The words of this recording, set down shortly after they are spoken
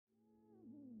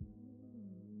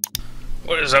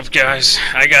What is up, guys?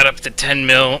 I got up to 10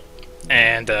 mil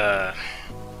and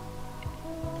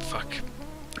fuck.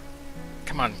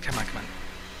 Come on.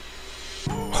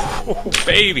 Oh,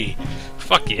 baby.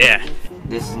 Fuck yeah.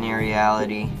 This is near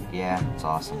reality. Yeah, it's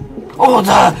awesome. Oh,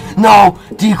 no!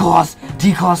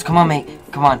 D-Claws, come on, mate.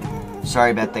 Come on.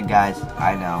 Sorry about that, guys.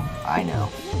 I know.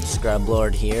 Scrub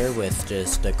Lord here with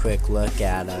just a quick look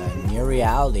at near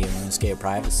reality RuneScape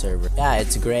private server. Yeah,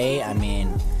 it's great. I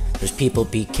mean, there's people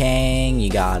PKing,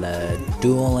 you got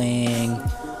dueling,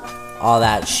 all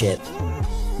that shit.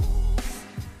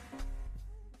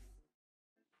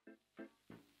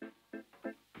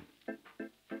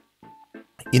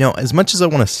 You know, as much as I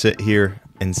want to sit here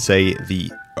and say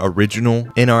the original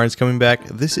NR is coming back,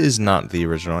 this is not the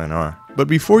original NR. But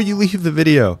before you leave the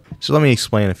video, so let me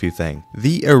explain a few things.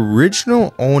 The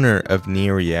original owner of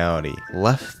Near Reality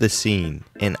left the scene,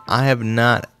 and I have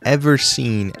not ever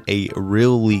seen a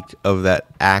real leak of that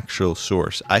actual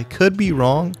source. I could be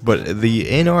wrong, but the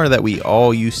NR that we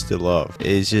all used to love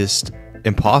is just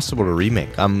impossible to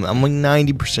remake. I'm like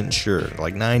 90% sure,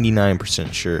 like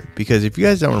 99% sure, because if you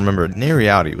guys don't remember, Near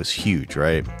Reality was huge,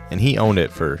 right? And he owned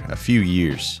it for a few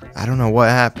years. I don't know what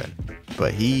happened,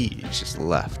 but he just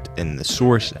left and the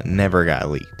source never got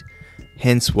leaked.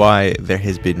 Hence why there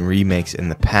has been remakes in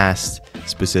the past,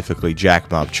 specifically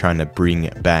Jackmob trying to bring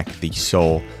back the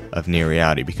soul of Near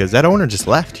Reality, because that owner just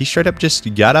left. He straight up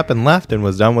just got up and left and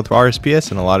was done with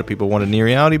RSPS, and a lot of people wanted Near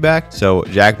Reality back. So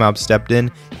Jackmob stepped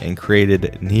in and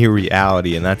created Near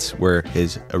Reality, and that's where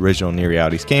his original Near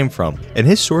Realities came from. And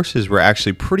his sources were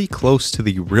actually pretty close to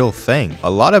the real thing.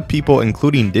 A lot of people,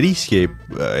 including Diddyscape,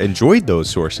 enjoyed those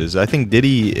sources. I think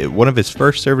Diddy, one of his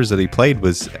first servers that he played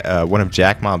was one of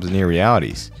Jackmob's Near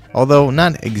Realities. Although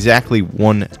not exactly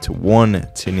one-to-one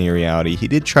to Near Reality, he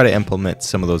did try to implement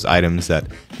some of those items that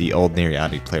the old Near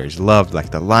Reality players loved,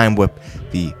 like the Lime Whip,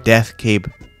 the Death Cape,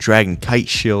 Dragon Kite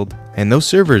Shield, and those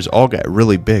servers all got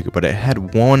really big, but it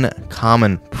had one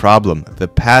common problem. The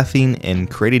pathing and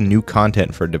creating new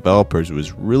content for developers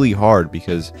was really hard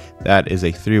because that is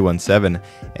a 317,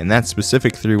 and that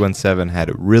specific 317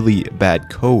 had really bad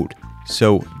code.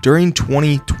 So during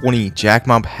 2020,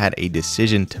 Jackmob had a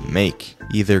decision to make.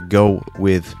 Either go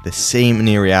with the same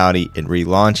Near Reality and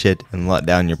relaunch it and let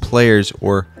down your players,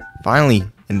 or finally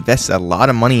invest a lot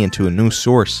of money into a new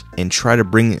source and try to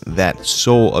bring that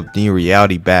soul of Near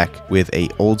Reality back with a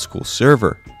old school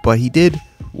server. But he did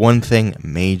one thing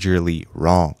majorly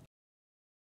wrong.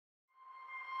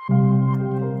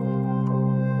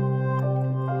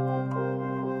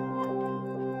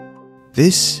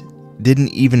 This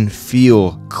didn't even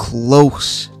feel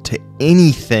close to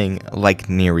anything like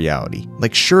Near Reality.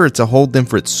 Like, sure, it's a whole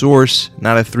different source,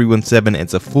 not a 317,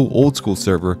 it's a full old school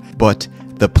server, but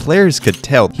the players could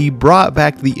tell. He brought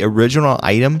back the original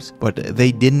items, but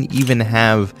they didn't even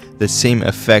have the same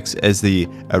effects as the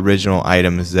original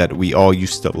items that we all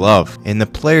used to love. And the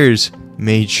players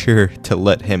made sure to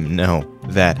let him know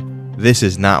that this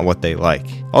is not what they like.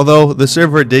 Although the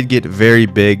server did get very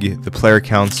big, the player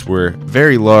counts were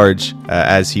very large,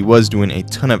 as he was doing a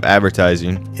ton of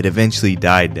advertising, it eventually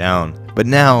died down. But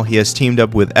now he has teamed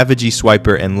up with Effigy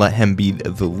Swiper and let him be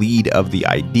the lead of the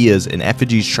ideas, and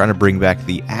Effigy's trying to bring back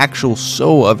the actual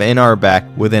soul of NR back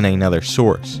within another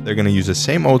source. They're going to use the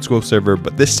same old school server,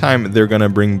 but this time they're going to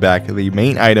bring back the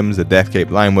main items, the Death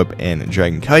Cape, Lime Whip, and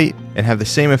Dragon Kite, and have the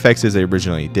same effects as they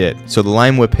originally did. So the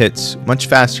Lime Whip hits much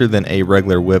faster than a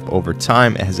regular whip over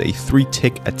time. It has a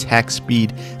 3-tick attack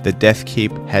speed. The Death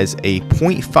Cape has a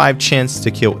 0.5 chance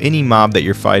to kill any mob that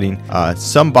you're fighting.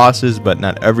 Some bosses, but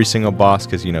not every single boss,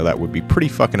 because you know that would be pretty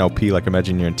fucking OP. Like,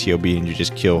 imagine you're in TOB and you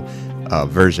just kill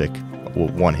Verzik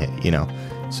with one hit, you know.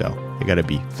 So you got to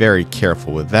be very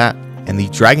careful with that. And the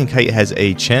Dragon Kite has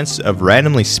a chance of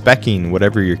randomly specking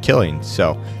whatever you're killing.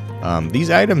 So these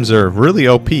items are really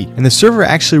OP. And the server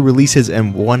actually releases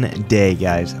in one day,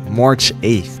 guys, March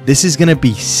 8th. This is going to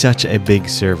be such a big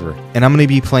server. And I'm going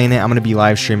to be playing it. I'm going to be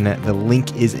live streaming it. The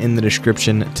link is in the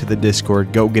description to the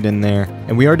Discord. Go get in there.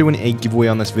 And we are doing a giveaway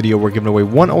on this video. We're giving away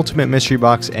one Ultimate Mystery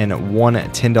Box and one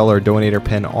 $10 donator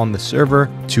pin on the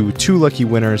server to 2 lucky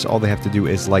winners. All they have to do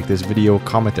is like this video,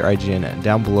 comment their IGN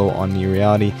down below on Near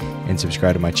Reality, and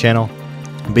subscribe to my channel.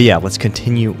 But yeah, let's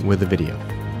continue with the video.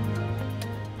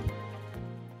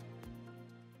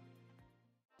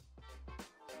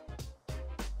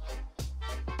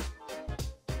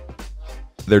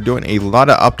 They're doing a lot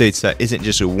of updates that isn't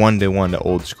just a one-to-one to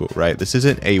old school, right? This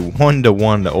isn't a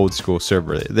one-to-one to old school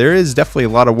server. There is definitely a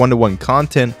lot of one-to-one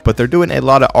content, but they're doing a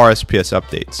lot of RSPS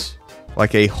updates,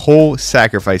 like a whole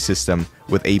sacrifice system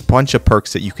with a bunch of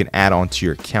perks that you can add onto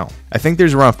your account. I think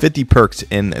there's around 50 perks,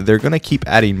 and they're going to keep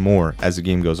adding more as the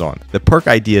game goes on. The perk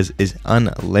ideas is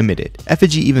unlimited.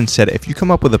 Effigy even said if you come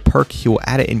up with a perk, he will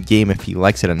add it in game if he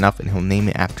likes it enough, and he'll name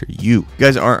it after you. You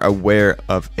guys aren't aware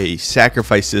of a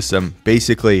sacrifice system.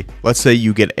 Basically, let's say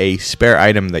you get a spare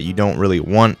item that you don't really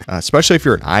want, especially if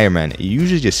you're an Iron Man, it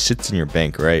usually just sits in your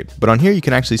bank, right? But on here, you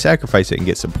can actually sacrifice it and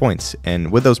get some points, and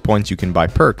with those points, you can buy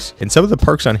perks. And some of the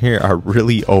perks on here are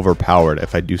really overpowered,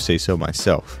 if I do say so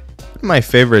myself. One of my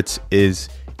favorites is,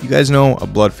 you guys know a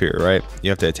Blood Fury, right? You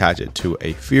have to attach it to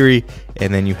a Fury,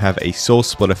 and then you have a soul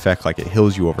split effect, like it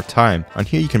heals you over time. On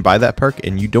here, you can buy that perk,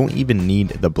 and you don't even need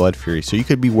the Blood Fury. So you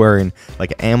could be wearing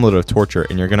like an Amulet of Torture,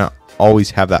 and you're gonna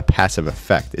always have that passive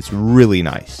effect. It's really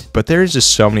nice. But there's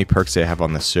just so many perks they have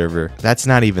on the server. That's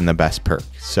not even the best perk.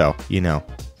 So, you know,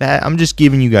 that I'm just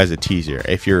giving you guys a teaser.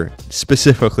 If you're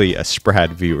specifically a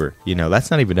Sprad viewer, you know,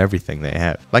 that's not even everything they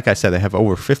have. Like I said, they have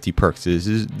over 50 perks.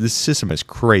 This system is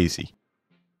crazy.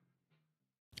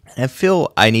 I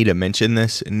feel I need to mention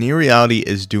this. Near Reality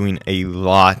is doing a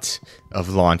lot of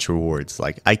launch rewards.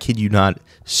 Like, I kid you not,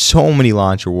 so many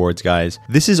launch rewards, guys.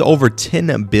 This is over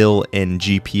 10 bill in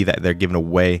GP that they're giving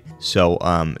away. So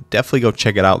definitely go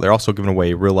check it out. They're also giving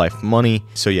away real life money.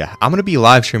 So yeah, I'm gonna be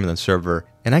live streaming the server.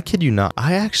 And I kid you not,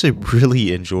 I actually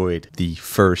really enjoyed the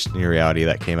first Near Reality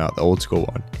that came out, the old school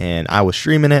one. And I was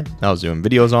streaming it, I was doing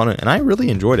videos on it, and I really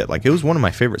enjoyed it. Like, it was one of my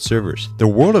favorite servers. The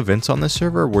world events on this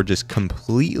server were just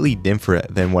completely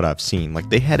different than what I've seen.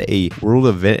 Like, they had a world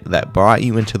event that brought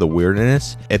you into the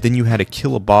weirdness, and then you had to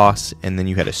kill a boss, and then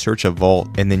you had to search a vault,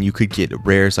 and then you could get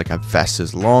rares like a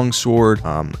Vesta's longsword,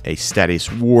 a Status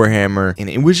Warhammer, and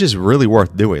it was just really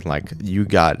worth doing. Like, you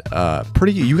got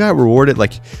rewarded.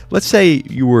 Like, let's say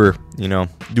you were, you know,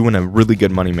 doing a really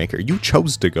good moneymaker. You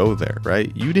chose to go there,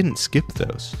 right? You didn't skip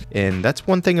those. And that's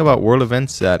one thing about world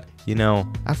events that, you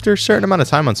know, after a certain amount of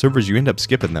time on servers, you end up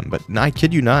skipping them. But I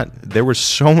kid you not, there were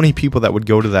so many people that would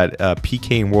go to that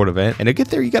PK world event. And to get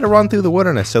there, you got to run through the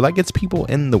wilderness. So that gets people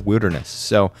in the wilderness.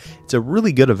 So it's a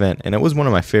really good event. And it was one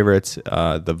of my favorites.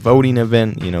 The voting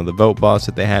event, you know, the vote boss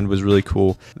that they had was really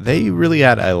cool. They really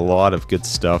had a lot of good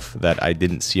stuff that I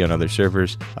didn't see on other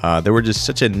servers. They were just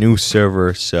such a new server.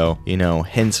 So, you know,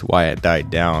 hence why it died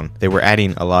down. They were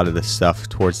adding a lot of the stuff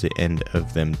towards the end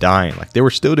of them dying. Like, they were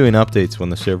still doing updates when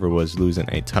the server was losing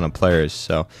a ton of players.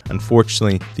 So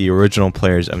unfortunately, the original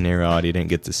players of Near Reality didn't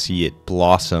get to see it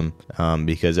blossom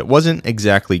because it wasn't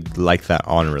exactly like that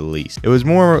on release. It was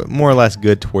more or less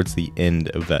good towards the end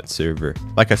of that server.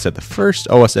 Like I said, the first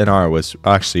OSNR was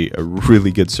actually a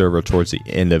really good server towards the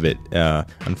end of it.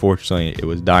 Unfortunately, it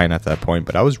was dying at that point,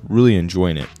 but I was really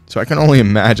enjoying it. So I can only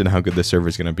imagine how good this server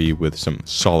is going to be with some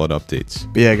solid updates.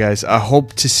 But yeah, guys, I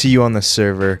hope to see you on the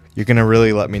server. You're going to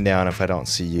really let me down if I don't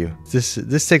see you.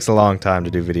 This takes a long time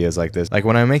to do videos like this. Like,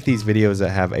 when I make these videos that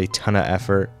have a ton of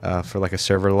effort for like a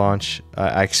server launch,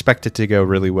 I expect it to go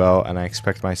really well, and I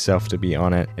expect myself to be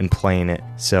on it and playing it.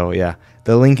 So yeah,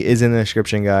 the link is in the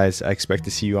description, guys. I expect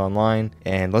to see you online,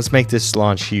 and let's make this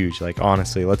launch huge. Like,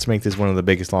 honestly, let's make this one of the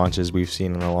biggest launches we've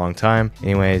seen in a long time.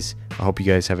 Anyways, I hope you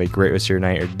guys have a great rest of your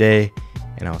night or day,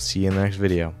 and I'll see you in the next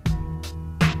video.